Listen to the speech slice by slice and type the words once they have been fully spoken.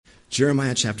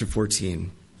Jeremiah chapter 14.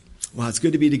 Wow, it's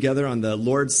good to be together on the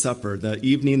Lord's Supper, the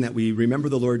evening that we remember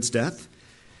the Lord's death.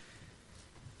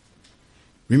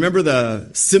 Remember the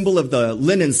symbol of the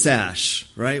linen sash,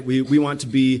 right? We want to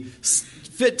be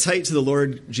fit tight to the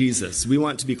Lord Jesus. We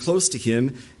want to be close to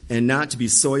him and not to be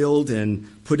soiled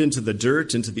and put into the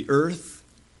dirt, into the earth,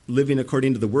 living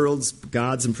according to the world's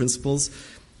gods and principles.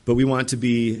 But we want to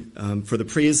be for the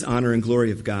praise, honor, and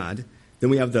glory of God. Then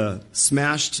we have the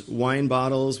smashed wine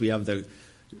bottles. We have the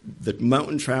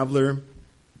mountain traveler,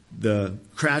 the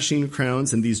crashing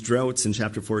crowns, and these droughts in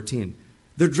chapter 14.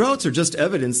 The droughts are just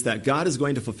evidence that God is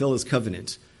going to fulfill his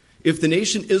covenant. If the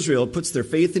nation Israel puts their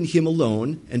faith in him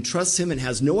alone and trusts him and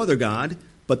has no other God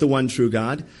but the one true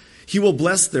God, he will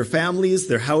bless their families,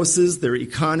 their houses, their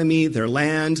economy, their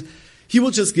land. He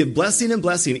will just give blessing and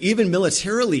blessing. Even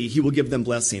militarily, he will give them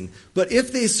blessing. But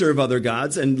if they serve other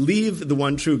gods and leave the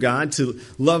one true God to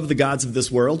love the gods of this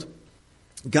world,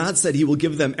 God said he will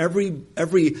give them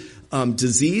every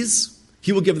disease.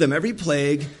 He will give them every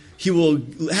plague. He will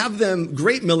have them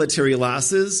great military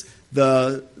losses.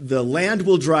 The land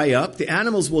will dry up. The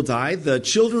animals will die. The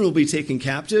children will be taken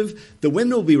captive. The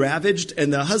women will be ravaged,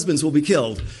 and the husbands will be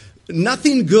killed.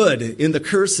 Nothing good in the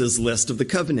curses list of the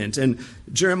covenant. And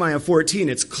Jeremiah 14,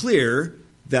 it's clear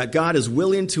that God is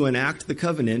willing to enact the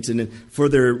covenant, and for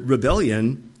their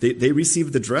rebellion, they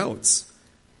receive the droughts.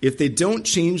 If they don't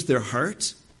change their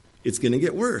heart, it's going to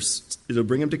get worse. It'll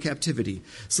bring them to captivity.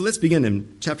 So let's begin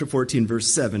in chapter 14,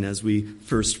 verse 7, as we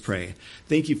first pray.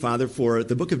 Thank you, Father, for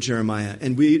the book of Jeremiah.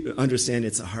 And we understand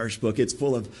it's a harsh book. It's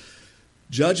full of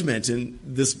judgment, and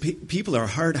this people are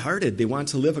hard-hearted. They want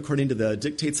to live according to the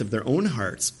dictates of their own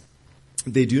hearts.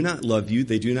 They do not love you.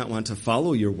 They do not want to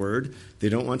follow your word. They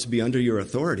don't want to be under your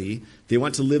authority. They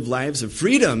want to live lives of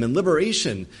freedom and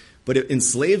liberation, but it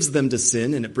enslaves them to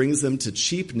sin, and it brings them to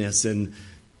cheapness and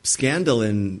scandal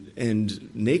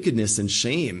and nakedness and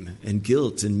shame and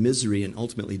guilt and misery and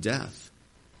ultimately death.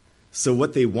 So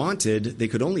what they wanted, they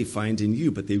could only find in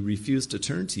you, but they refused to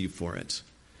turn to you for it.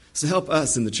 So help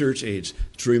us in the church age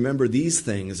to remember these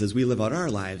things as we live out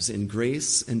our lives in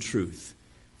grace and truth.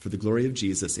 For the glory of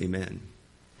Jesus, amen.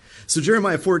 So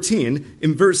Jeremiah 14,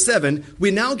 in verse 7, we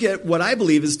now get what I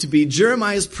believe is to be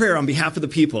Jeremiah's prayer on behalf of the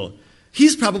people.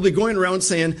 He's probably going around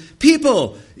saying,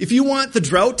 people, if you want the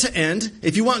drought to end,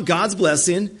 if you want God's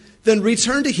blessing, then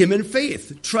return to him in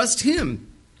faith. Trust him.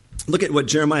 Look at what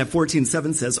Jeremiah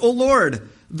 14:7 says. O Lord,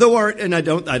 though our, and I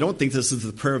don't think this is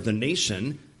the prayer of the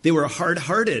nation. They were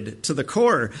hard-hearted to the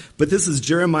core, but this is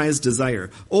Jeremiah's desire.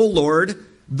 O Lord,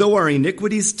 though our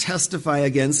iniquities testify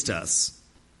against us.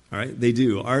 All right, they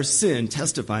do. Our sin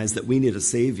testifies that we need a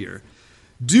Savior.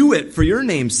 Do it for your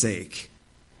name's sake.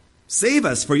 Save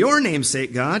us for your name's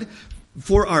sake, God,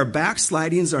 for our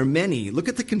backslidings are many. Look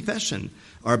at the confession.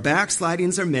 Our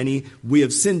backslidings are many. We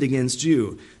have sinned against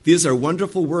you. These are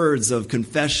wonderful words of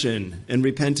confession and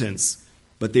repentance,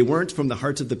 but they weren't from the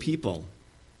hearts of the people.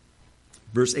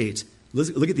 Verse 8,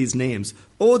 look at these names.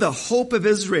 Oh, the hope of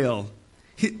Israel,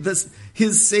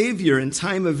 his Savior in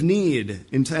time of need,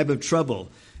 in time of trouble.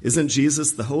 Isn't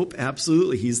Jesus the hope?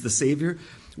 Absolutely, he's the Savior.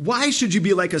 Why should you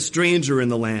be like a stranger in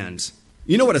the land?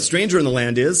 You know what a stranger in the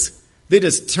land is? They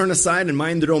just turn aside and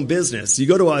mind their own business. You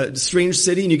go to a strange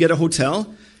city and you get a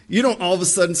hotel. You don't all of a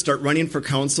sudden start running for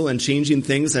council and changing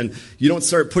things, and you don't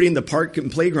start putting the park and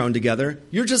playground together.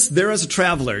 You're just there as a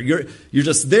traveler. You're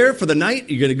just there for the night.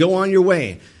 You're going to go on your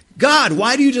way. God,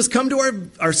 why do you just come to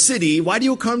our city? Why do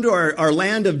you come to our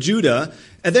land of Judah?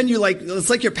 And then it's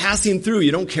like you're passing through.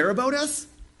 You don't care about us?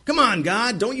 Come on,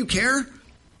 God, don't you care? Do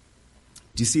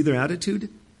you see their attitude?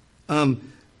 And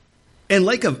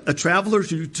like a traveler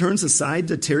who turns aside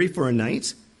to tarry for a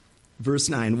night, verse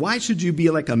 9, why should you be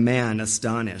like a man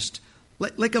astonished,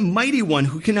 like a mighty one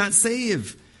who cannot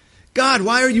save? God,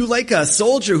 why are you like a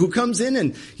soldier who comes in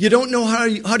and you don't know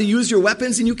how to use your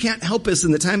weapons and you can't help us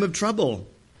in the time of trouble?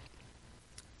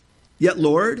 Yet,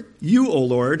 Lord, you, O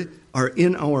Lord, are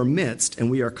in our midst, and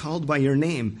we are called by your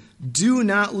name. Do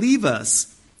not leave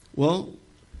us. Well,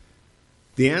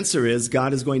 the answer is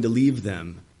God is going to leave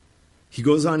them. He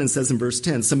goes on and says in verse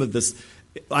 10, some of this,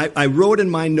 I wrote in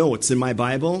my notes in my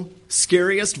Bible,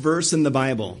 scariest verse in the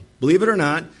Bible. Believe it or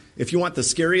not, if you want the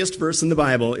scariest verse in the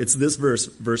Bible, it's this verse,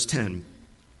 verse 10.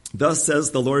 Thus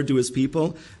says the Lord to his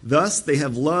people, thus they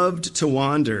have loved to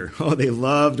wander. Oh, they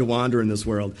love to wander in this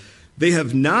world. They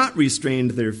have not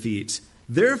restrained their feet.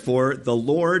 Therefore, the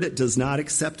Lord does not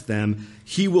accept them.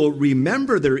 He will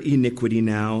remember their iniquity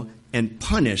now and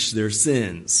punish their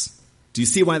sins. Do you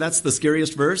see why that's the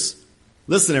scariest verse?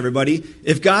 Listen, everybody,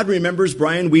 if God remembers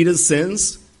Brian Wheata's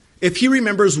sins, if he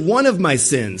remembers one of my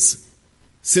sins,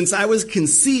 since I was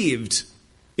conceived,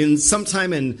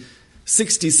 sometime in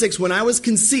 66, when I was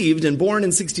conceived and born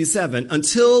in 67,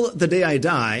 until the day I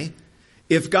die,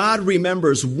 if God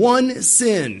remembers one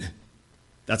sin,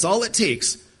 that's all it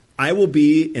takes, I will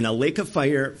be in a lake of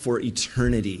fire for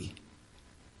eternity.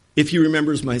 If he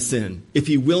remembers my sin, if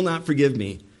he will not forgive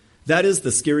me. That is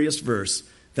the scariest verse,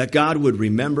 that God would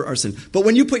remember our sin. But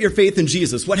when you put your faith in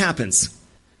Jesus, what happens?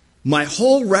 My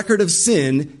whole record of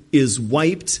sin is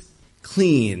wiped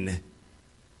clean.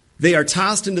 They are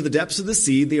tossed into the depths of the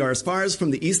sea. They are as far as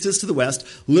from the east as to the west.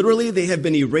 Literally, they have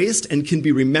been erased and can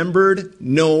be remembered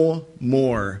no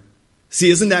more. See,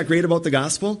 isn't that great about the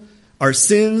gospel? Our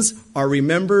sins are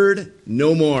remembered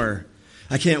no more.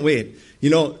 I can't wait.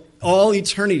 All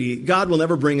eternity, God will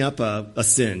never bring up a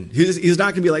sin. He's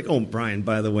not going to be like, oh, Brian,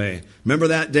 by the way, remember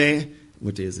that day?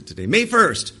 What day is it today? May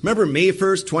 1st. Remember May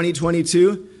 1st,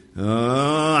 2022?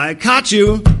 Oh, I caught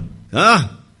you.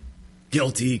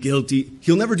 Guilty.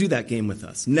 He'll never do that game with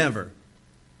us. Never.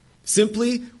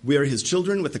 Simply, we are his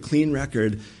children with a clean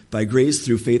record. By grace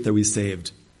through faith are we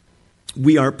saved.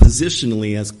 We are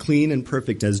positionally as clean and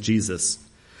perfect as Jesus.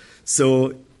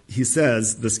 So he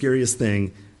says the scariest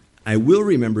thing, I will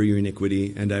remember your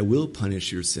iniquity and I will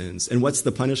punish your sins. And what's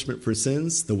the punishment for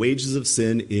sins? The wages of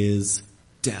sin is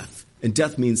death. And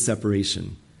death means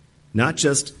separation. Not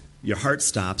just your heart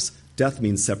stops. Death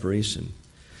means separation.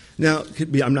 Now,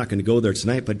 I'm not going to go there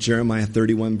tonight, but Jeremiah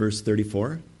 31, verse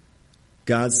 34,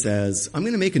 God says, I'm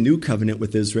going to make a new covenant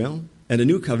with Israel and a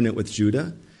new covenant with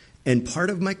Judah. And part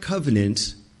of my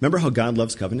covenant, remember how God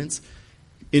loves covenants?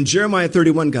 In Jeremiah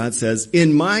 31, God says,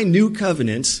 in my new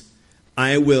covenant,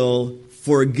 I will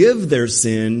forgive their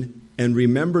sin and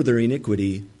remember their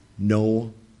iniquity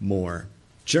no more.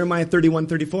 Jeremiah 31,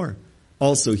 34.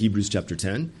 Also Hebrews chapter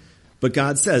 10. But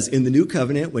God says, in the new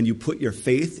covenant, when you put your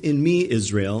faith in me,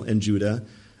 Israel and Judah,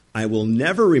 I will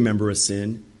never remember a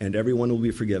sin, and everyone will be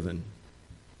forgiven.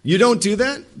 You don't do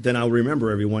that, then I'll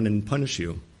remember everyone and punish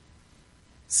you.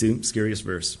 See, scariest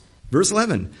verse. Verse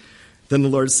 11. Then the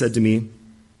Lord said to me,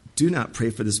 do not pray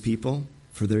for this people,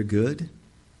 for their good.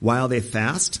 While they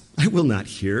fast, I will not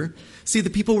hear. See,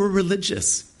 the people were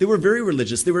religious. They were very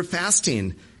religious. They were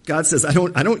fasting. God says, I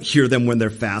don't hear them when they're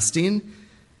fasting.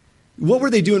 What were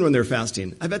they doing when they were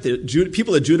fasting? I bet the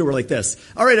people of Judah were like this.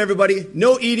 All right, everybody,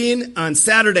 no eating on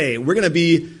Saturday. We're going to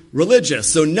be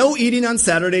religious. So no eating on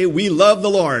Saturday. We love the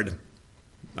Lord.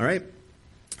 All right?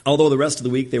 Although the rest of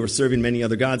the week they were serving many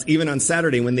other gods. Even on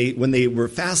Saturday when they were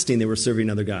fasting, they were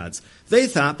serving other gods. They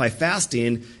thought by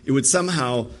fasting it would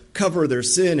somehow cover their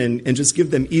sin and just give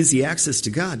them easy access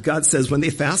to God. God says, when they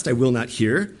fast, I will not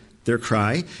hear their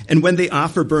cry. And when they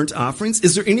offer burnt offerings,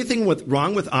 is there anything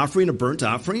wrong with offering a burnt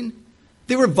offering?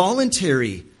 They were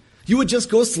voluntary. You would just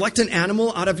go select an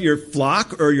animal out of your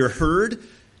flock or your herd,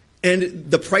 and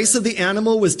the price of the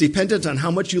animal was dependent on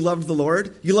how much you loved the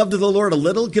Lord. You loved the Lord a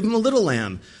little, give him a little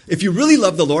lamb. If you really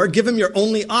love the Lord, give him your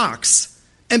only ox.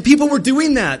 And people were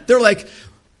doing that. They're like,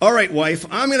 all right, wife,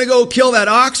 I'm going to go kill that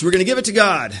ox. We're going to give it to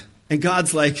God. And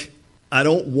God's like, I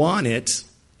don't want it,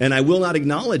 and I will not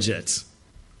acknowledge it.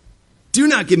 Do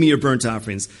not give me your burnt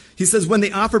offerings. He says, when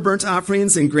they offer burnt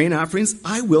offerings and grain offerings,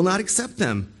 I will not accept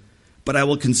them, but I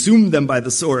will consume them by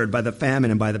the sword, by the famine,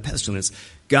 and by the pestilence.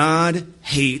 God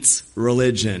hates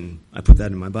religion. I put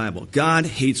that in my Bible. God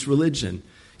hates religion.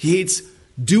 He hates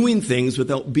doing things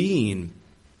without being.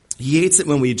 He hates it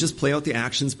when we just play out the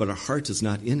actions, but our heart is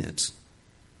not in it.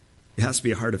 It has to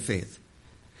be a heart of faith.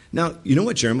 Now, you know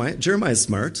what Jeremiah? Jeremiah's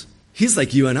smart. He's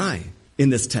like you and I in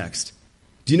this text.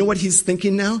 Do you know what he's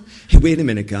thinking now? Hey, wait a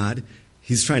minute, God.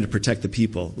 He's trying to protect the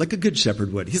people, like a good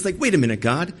shepherd would. He's like, wait a minute,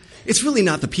 God. It's really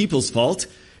not the people's fault.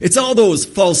 It's all those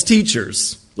false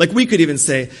teachers. Like we could even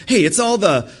say, hey, it's all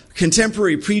the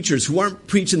contemporary preachers who aren't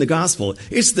preaching the gospel.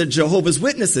 It's the Jehovah's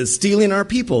Witnesses stealing our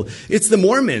people. It's the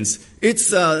Mormons. It's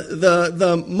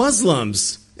the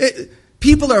Muslims.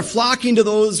 People are flocking to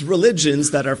those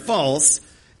religions that are false,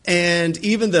 and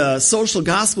even the social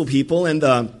gospel people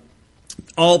and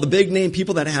all the big name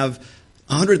people that have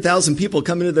 100,000 people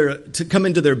come into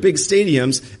their big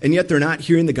stadiums, and yet they're not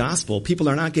hearing the gospel. People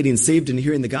are not getting saved and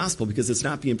hearing the gospel because it's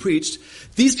not being preached.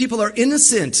 These people are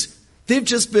innocent. They've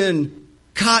just been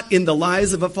caught in the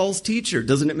lies of a false teacher.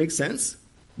 Doesn't it make sense?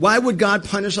 Why would God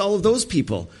punish all of those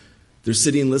people? They're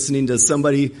sitting listening to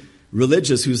somebody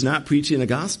religious who's not preaching a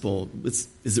gospel. Is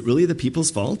it really the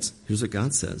people's fault? Here's what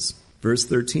God says. Verse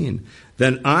 13.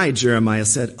 Then I, Jeremiah,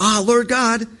 said, Lord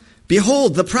God,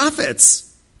 behold, the prophets.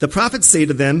 The prophets say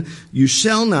to them, you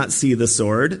shall not see the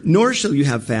sword, nor shall you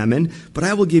have famine, but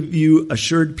I will give you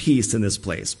assured peace in this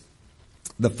place.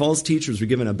 The false teachers were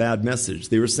given a bad message.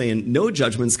 They were saying, no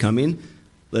judgment's coming.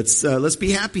 Let's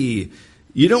be happy.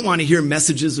 You don't want to hear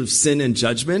messages of sin and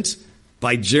judgment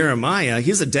by Jeremiah.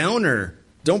 He's a downer.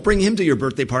 Don't bring him to your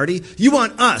birthday party. You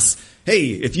want us. Hey,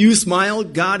 if you smile,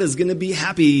 God is going to be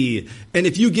happy. And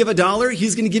if you give $1,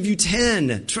 he's going to give you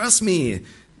 10. Trust me.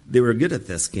 They were good at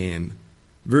this game.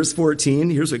 Verse 14,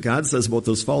 here's what God says about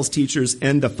those false teachers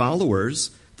and the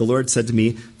followers. The Lord said to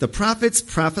me, the prophets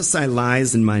prophesy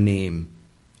lies in my name.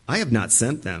 I have not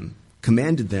sent them,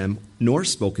 commanded them, nor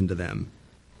spoken to them.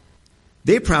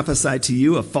 They prophesy to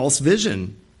you a false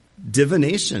vision,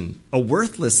 divination, a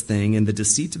worthless thing in the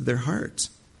deceit of their heart.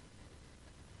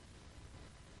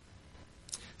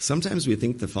 Sometimes we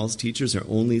think the false teachers are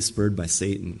only spurred by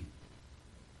Satan.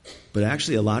 But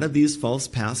actually, a lot of these false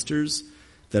pastors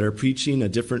that are preaching a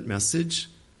different message,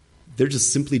 they're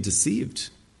just simply deceived.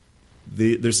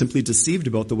 They're simply deceived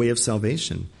about the way of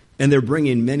salvation. And they're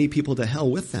bringing many people to hell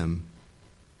with them.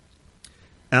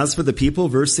 As for the people,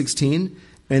 verse 16,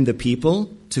 and the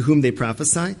people to whom they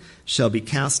prophesy shall be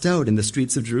cast out in the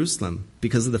streets of Jerusalem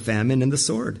because of the famine and the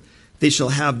sword. They shall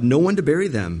have no one to bury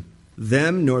them,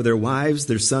 nor their wives,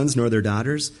 their sons, nor their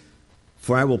daughters,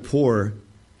 for I will pour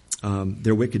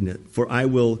their wickedness. For I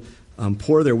will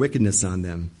pour their wickedness on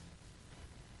them.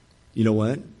 You know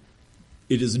what?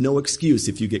 It is no excuse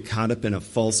if you get caught up in a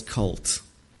false cult.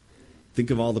 Think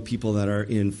of all the people that are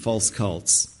in false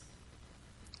cults,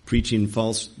 preaching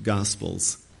false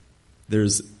gospels.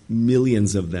 There's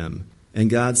millions of them. And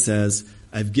God says,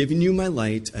 I've given you my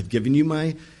light, I've given you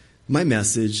my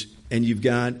message, and you've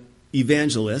got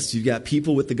evangelists, you've got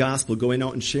people with the gospel going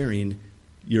out and sharing.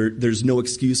 There's no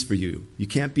excuse for you. You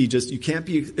can't be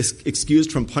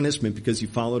excused from punishment because you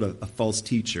followed a false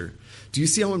teacher. Do you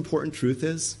see how important truth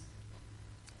is?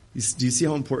 Do you see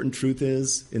how important truth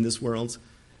is in this world?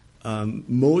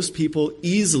 Most people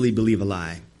easily believe a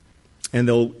lie. And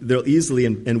they'll easily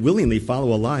and willingly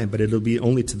follow a lie, but it'll be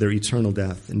only to their eternal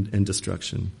death and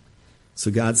destruction.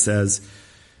 So God says,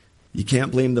 you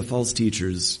can't blame the false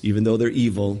teachers. Even though they're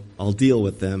evil, I'll deal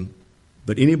with them.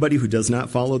 But anybody who does not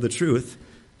follow the truth,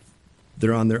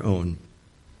 they're on their own.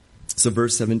 So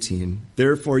verse 17,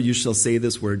 therefore you shall say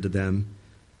this word to them,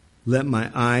 let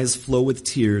my eyes flow with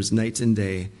tears night and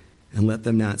day, and let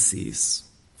them not cease.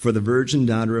 For the virgin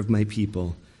daughter of my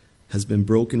people has been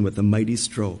broken with a mighty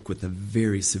stroke, with a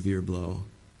very severe blow.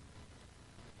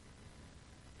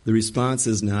 The response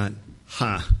is not,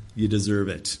 ha, you deserve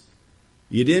it.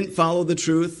 You didn't follow the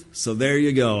truth, so there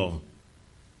you go.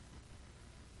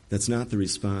 That's not the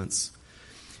response.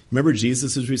 Remember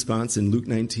Jesus' response in Luke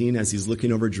 19 as he's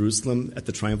looking over Jerusalem at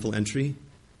the triumphal entry?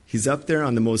 He's up there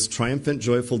on the most triumphant,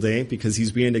 joyful day because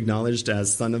he's being acknowledged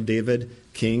as Son of David,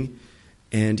 King,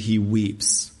 and he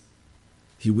weeps.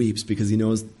 He weeps because he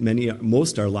knows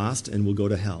most are lost and will go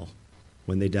to hell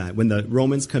when they die. When the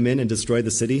Romans come in and destroy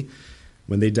the city,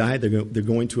 when they die, they're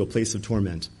going to a place of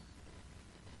torment.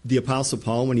 The Apostle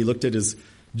Paul, when he looked at his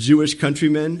Jewish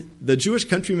countrymen, the Jewish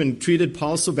countrymen treated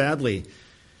Paul so badly,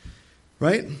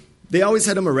 right? They always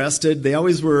had him arrested. They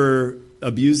always were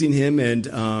abusing him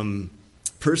and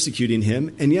persecuting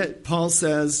him. And yet Paul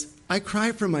says, I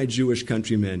cry for my Jewish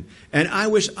countrymen, and I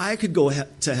wish I could go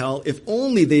to hell if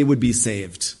only they would be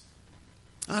saved.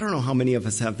 I don't know how many of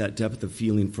us have that depth of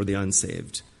feeling for the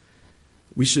unsaved.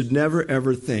 We should never,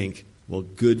 ever think, well,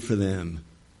 good for them.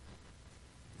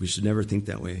 We should never think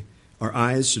that way. Our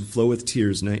eyes should flow with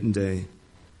tears night and day.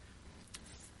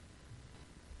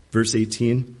 Verse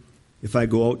 18, if I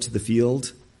go out to the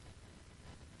field,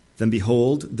 then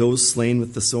behold, those slain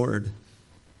with the sword.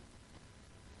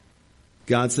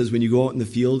 God says when you go out in the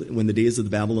field, when the days of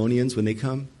the Babylonians, when they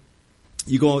come,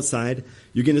 you go outside,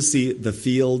 you're going to see the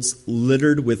fields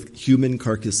littered with human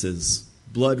carcasses,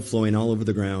 blood flowing all over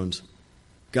the ground.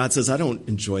 God says, I don't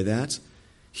enjoy that.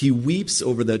 He weeps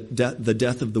over the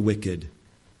death of the wicked.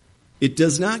 It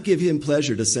does not give him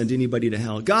pleasure to send anybody to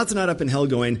hell. God's not up in hell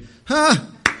going, yes.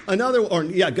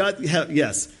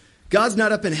 God's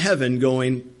not up in heaven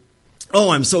going, oh,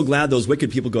 I'm so glad those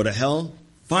wicked people go to hell.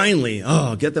 Finally,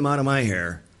 get them out of my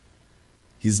hair.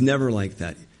 He's never like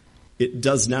that. It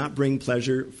does not bring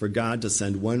pleasure for God to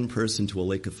send one person to a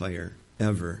lake of fire.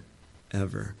 Ever,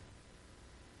 ever.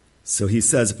 So he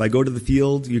says, if I go to the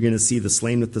field, you're going to see the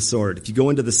slain with the sword. If you go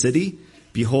into the city,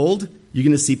 behold, you're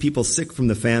going to see people sick from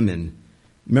the famine.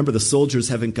 Remember, the soldiers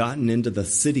haven't gotten into the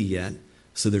city yet,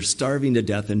 so they're starving to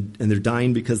death and they're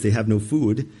dying because they have no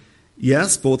food.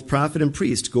 Yes, both prophet and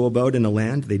priest go about in a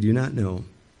land they do not know.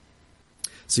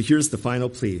 So here's the final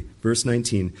plea, verse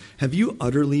 19. Have you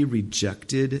utterly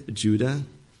rejected Judah?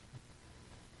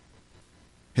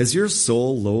 Has your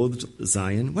soul loathed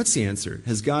Zion? What's the answer?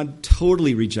 Has God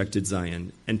totally rejected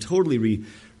Zion and totally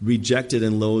rejected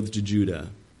and loathed Judah?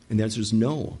 And the answer is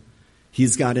no.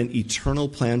 He's got an eternal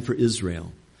plan for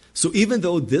Israel. So even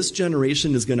though this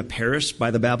generation is going to perish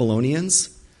by the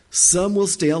Babylonians, some will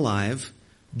stay alive,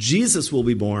 Jesus will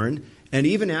be born, and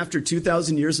even after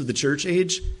 2,000 years of the church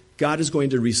age, God is going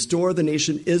to restore the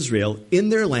nation Israel in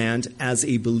their land as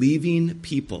a believing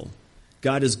people.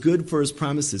 God is good for his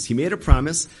promises. He made a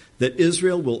promise that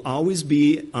Israel will always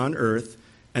be on earth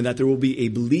and that there will be a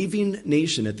believing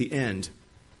nation at the end.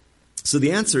 So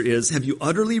the answer is, have you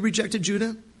utterly rejected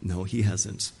Judah? No, he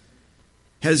hasn't.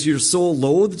 Has your soul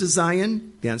loathed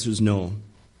Zion? The answer is no,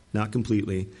 not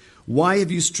completely. Why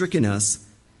have you stricken us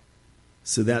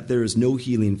so that there is no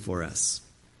healing for us?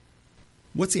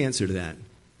 What's the answer to that?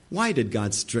 Why did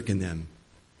God stricken them?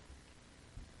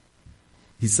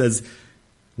 He says,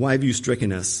 why have you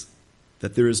stricken us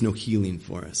that there is no healing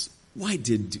for us? Why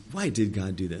did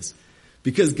God do this?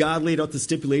 Because God laid out the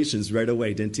stipulations right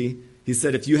away, didn't he? He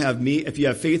said, if you have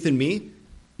faith in me,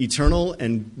 eternal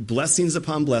and blessings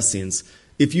upon blessings.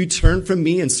 If you turn from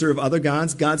me and serve other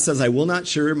gods, God says, I will not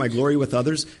share my glory with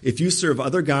others. If you serve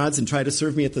other gods and try to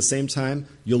serve me at the same time,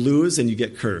 you'll lose and you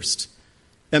get cursed.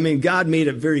 I mean, God made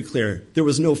it very clear. There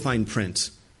was no fine print.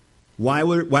 Why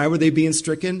were they being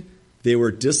stricken? They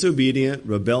were disobedient,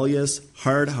 rebellious,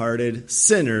 hard-hearted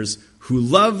sinners who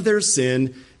loved their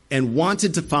sin and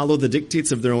wanted to follow the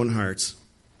dictates of their own hearts.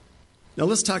 Now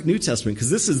let's talk New Testament, because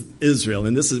this is Israel,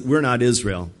 and we're not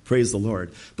Israel. Praise the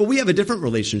Lord. But we have a different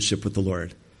relationship with the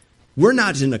Lord. We're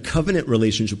not in a covenant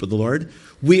relationship with the Lord.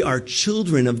 We are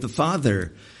children of the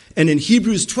Father. And in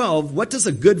Hebrews 12, what does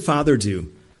a good father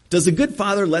do? Does a good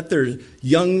father let their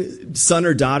young son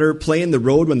or daughter play in the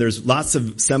road when there's lots of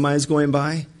semis going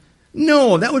by?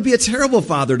 No, that would be a terrible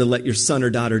father to let your son or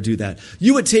daughter do that.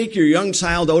 You would take your young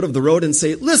child out of the road and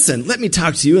say, listen, let me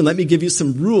talk to you and let me give you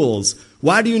some rules.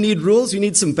 Why do you need rules? You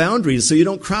need some boundaries so you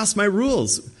don't cross my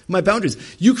rules, my boundaries.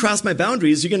 You cross my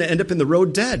boundaries, you're going to end up in the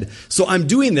road dead. So I'm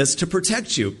doing this to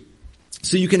protect you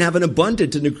so you can have an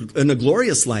abundant and a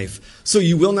glorious life. So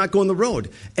you will not go in the road.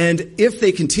 And if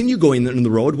they continue going in the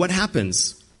road, what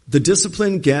happens? The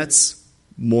discipline gets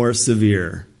more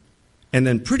severe. And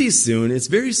then pretty soon, it's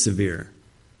very severe.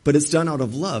 But it's done out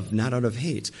of love, not out of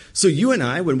hate. So you and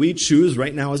I, when we choose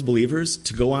right now as believers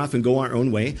to go off and go our own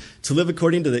way, to live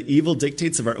according to the evil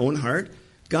dictates of our own heart,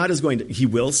 God is he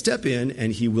will step in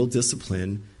and he will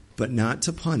discipline, but not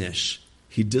to punish.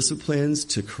 He disciplines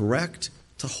to correct,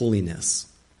 to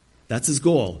holiness. That's his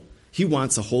goal. He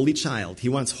wants a holy child. He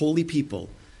wants holy people.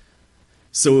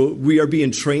 So we are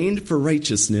being trained for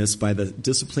righteousness by the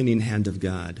disciplining hand of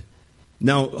God.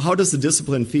 Now, how does the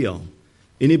discipline feel?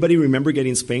 Anybody remember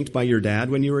getting spanked by your dad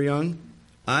when you were young?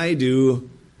 I do.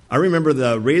 I remember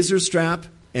the razor strap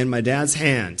and my dad's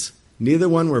hand. Neither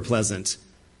one were pleasant.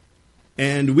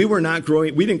 And we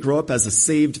didn't grow up as a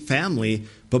saved family,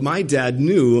 but my dad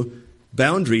knew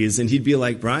boundaries, and he'd be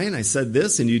like, Brian, I said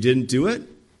this and you didn't do it.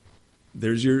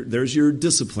 There's your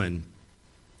discipline.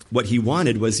 What he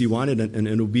wanted was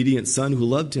an obedient son who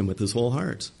loved him with his whole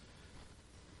heart.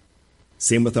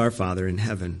 Same with our Father in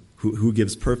heaven, who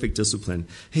gives perfect discipline.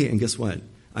 Hey, and guess what?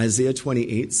 Isaiah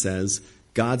 28 says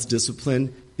God's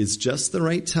discipline is just the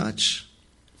right touch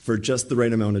for just the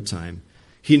right amount of time.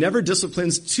 He never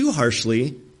disciplines too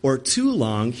harshly or too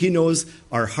long. He knows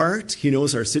our heart, he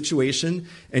knows our situation,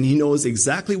 and he knows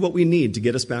exactly what we need to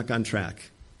get us back on track.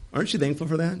 Aren't you thankful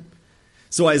for that?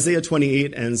 So Isaiah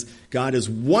 28 ends, God is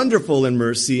wonderful in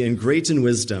mercy and great in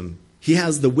wisdom. He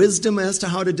has the wisdom as to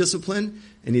how to discipline,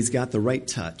 and he's got the right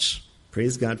touch.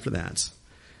 Praise God for that.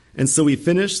 And so we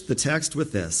finish the text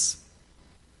with this.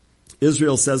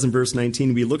 Israel says in verse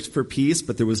 19, we looked for peace,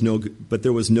 but there was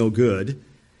no good.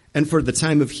 And for the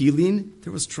time of healing,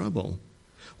 there was trouble.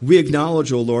 We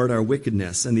acknowledge, O Lord, our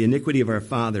wickedness and the iniquity of our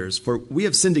fathers, for we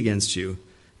have sinned against you.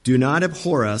 Do not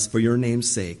abhor us for your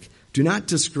name's sake. Do not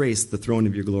disgrace the throne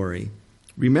of your glory.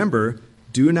 Remember,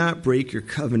 do not break your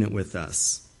covenant with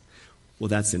us. Well,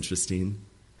 that's interesting.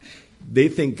 They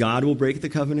think God will break the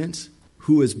covenant.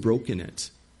 Who has broken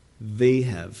it? They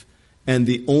have. And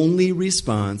the only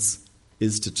response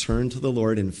is to turn to the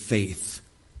Lord in faith.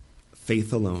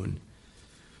 Faith alone.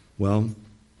 Well,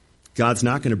 God's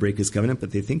not going to break his covenant,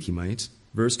 but they think he might.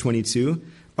 Verse 22,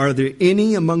 are there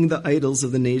any among the idols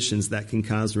of the nations that can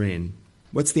cause rain?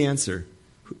 What's the answer?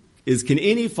 Can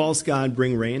any false god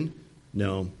bring rain?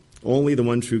 No, only the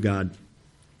one true God.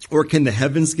 Or can the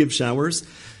heavens give showers?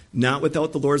 Not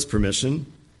without the Lord's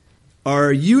permission.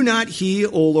 Are you not he,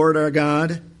 O Lord our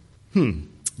God?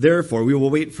 Therefore we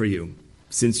will wait for you,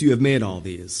 since you have made all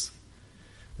these.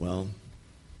 Well,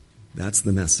 that's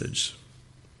the message.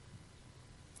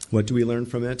 What do we learn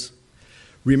from it?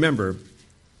 Remember,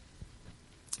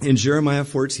 in Jeremiah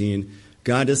 14,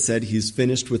 God has said he's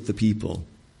finished with the people.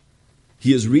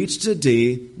 He has reached a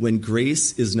day when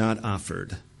grace is not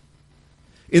offered.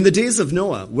 In the days of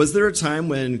Noah, was there a time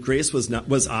when grace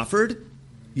was offered?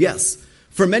 Yes.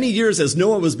 For many years, as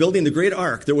Noah was building the great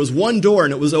ark, there was one door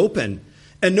and it was open.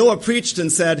 And Noah preached and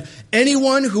said,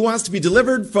 anyone who wants to be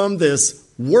delivered from this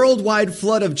worldwide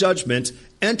flood of judgment,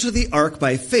 enter the ark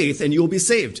by faith and you will be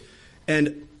saved.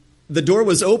 And the door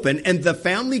was open and the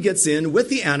family gets in with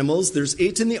the animals. There's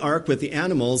 8 in the ark with the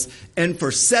animals. And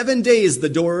for 7 days, the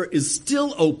door is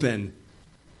still open.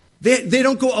 They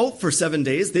don't go out for 7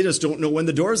 days. They just don't know when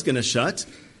the door is going to shut.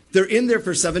 They're in there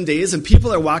for 7 days, and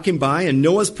people are walking by, and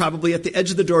Noah's probably at the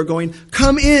edge of the door going,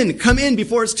 come in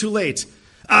before it's too late.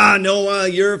 Ah, Noah,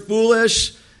 you're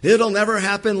foolish. It'll never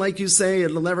happen, like you say.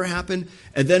 It'll never happen.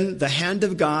 And then the hand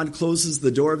of God closes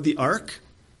the door of the ark,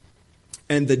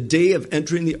 and the day of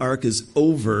entering the ark is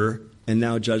over, and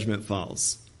now judgment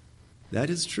falls. That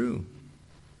is true.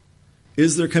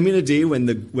 Is there coming a day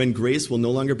when grace will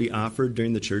no longer be offered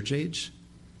during the church age?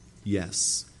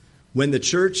 Yes. When the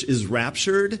church is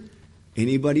raptured,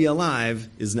 anybody alive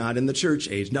is not in the church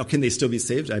age. Now, can they still be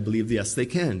saved? I believe, yes, they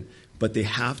can. But they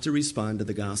have to respond to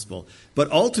the gospel.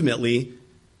 But ultimately,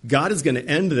 God is going to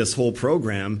end this whole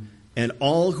program, and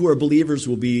all who are believers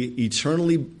will be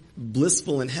eternally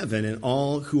blissful in heaven, and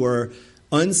all who are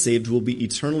unsaved will be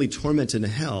eternally tormented in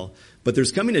hell. But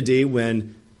there's coming a day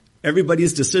when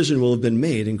everybody's decision will have been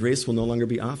made and grace will no longer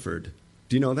be offered.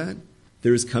 Do you know that?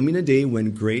 There is coming a day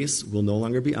when grace will no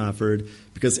longer be offered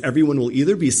because everyone will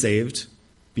either be saved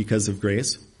because of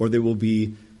grace or they will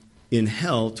be in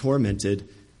hell tormented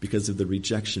because of the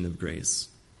rejection of grace.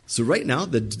 So right now,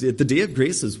 the day of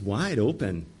grace is wide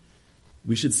open.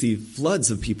 We should see floods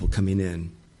of people coming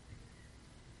in.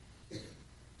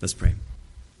 Let's pray.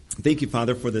 Thank you,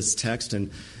 Father, for this text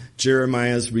and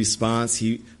Jeremiah's response.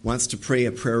 He wants to pray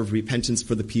a prayer of repentance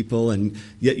for the people, and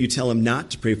yet you tell him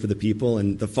not to pray for the people.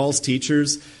 And the false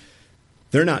teachers,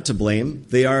 they're not to blame.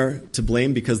 They are to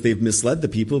blame because they've misled the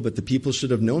people, but the people should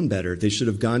have known better. They should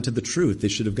have gone to the truth. They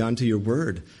should have gone to your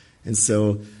word. And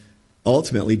so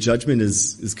ultimately, judgment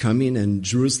is coming, and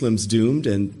Jerusalem's doomed,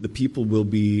 and the people will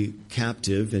be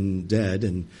captive and dead,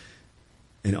 and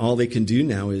all they can do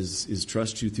now is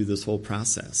trust you through this whole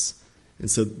process. And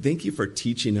so thank you for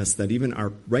teaching us that even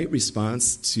our right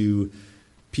response to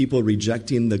people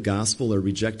rejecting the gospel or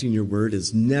rejecting your word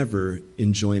is never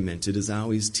enjoyment. It is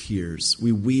always tears.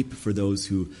 We weep for those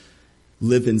who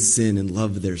live in sin and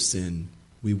love their sin.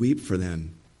 We weep for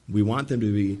them. We want them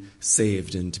to be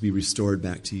saved and to be restored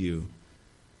back to you.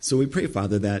 So we pray,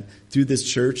 Father, that through this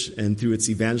church and through its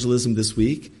evangelism this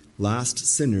week, lost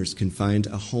sinners can find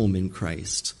a home in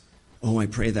Christ. Oh, I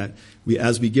pray that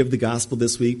as we give the gospel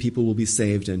this week, people will be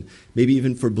saved, and maybe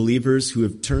even for believers who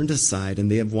have turned aside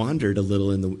and they have wandered a little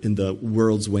in the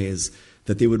world's ways,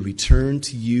 that they would return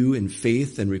to you in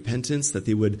faith and repentance, that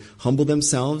they would humble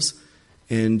themselves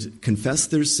and confess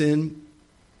their sin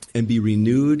and be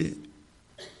renewed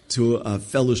to a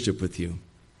fellowship with you.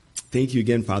 Thank you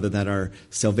again, Father, that our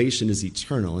salvation is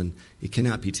eternal and it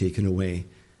cannot be taken away.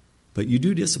 But you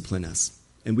do discipline us.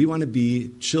 And we want to be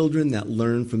children that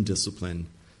learn from discipline.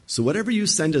 So whatever you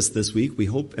send us this week, we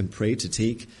hope and pray to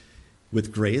take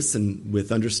with grace and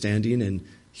with understanding and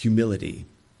humility.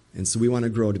 And so we want to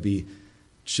grow to be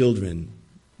children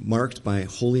marked by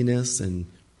holiness and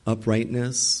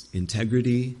uprightness,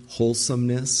 integrity,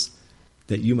 wholesomeness,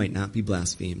 that you might not be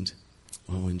blasphemed.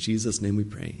 Oh, in Jesus' name we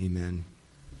pray. Amen.